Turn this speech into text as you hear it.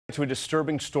To a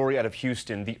disturbing story out of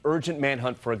Houston, the urgent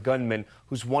manhunt for a gunman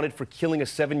who's wanted for killing a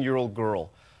 7-year-old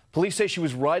girl. Police say she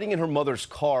was riding in her mother's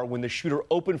car when the shooter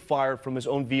opened fire from his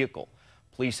own vehicle.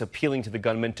 Police appealing to the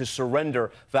gunman to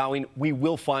surrender, vowing, "We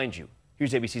will find you."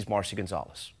 Here's ABC's Marcy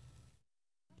Gonzalez.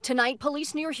 Tonight,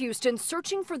 police near Houston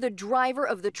searching for the driver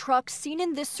of the truck seen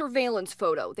in this surveillance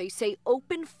photo. They say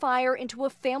opened fire into a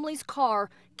family's car,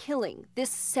 killing this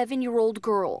 7-year-old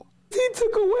girl. He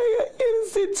took away an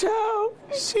innocent child.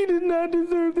 She did not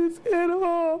deserve this at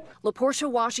all. LaPortia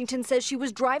Washington says she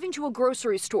was driving to a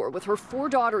grocery store with her 4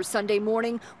 daughters Sunday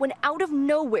morning when out of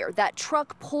nowhere that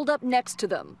truck pulled up next to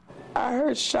them. I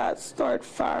heard shots start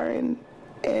firing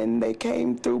and they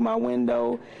came through my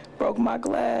window, broke my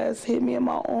glass, hit me in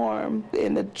my arm,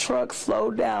 and the truck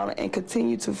slowed down and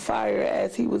continued to fire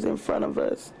as he was in front of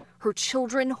us. Her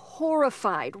children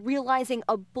horrified, realizing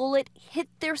a bullet hit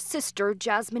their sister,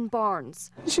 Jasmine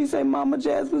Barnes. She said, "Mama,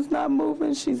 Jasmine's not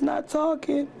moving, she's not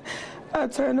talking." I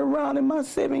turned around and my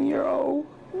 7-year-old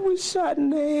was shot in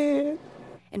the head.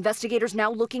 Investigators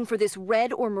now looking for this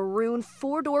red or maroon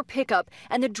 4-door pickup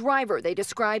and the driver they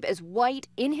describe as white,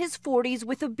 in his 40s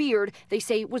with a beard. They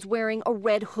say was wearing a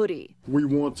red hoodie. We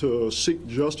want to seek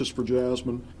justice for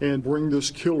Jasmine and bring this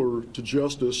killer to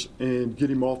justice and get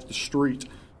him off the street.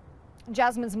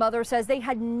 Jasmine's mother says they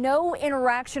had no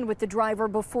interaction with the driver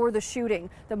before the shooting.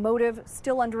 The motive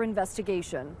still under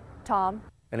investigation. Tom?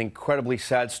 An incredibly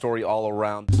sad story all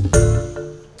around.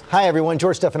 Hi everyone,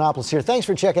 George Stephanopoulos here. Thanks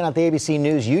for checking out the ABC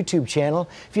News YouTube channel.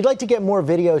 If you'd like to get more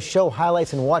videos, show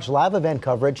highlights, and watch live event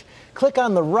coverage, click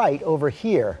on the right over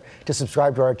here to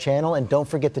subscribe to our channel, and don't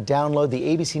forget to download the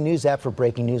ABC News app for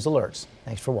breaking news alerts.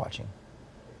 Thanks for watching.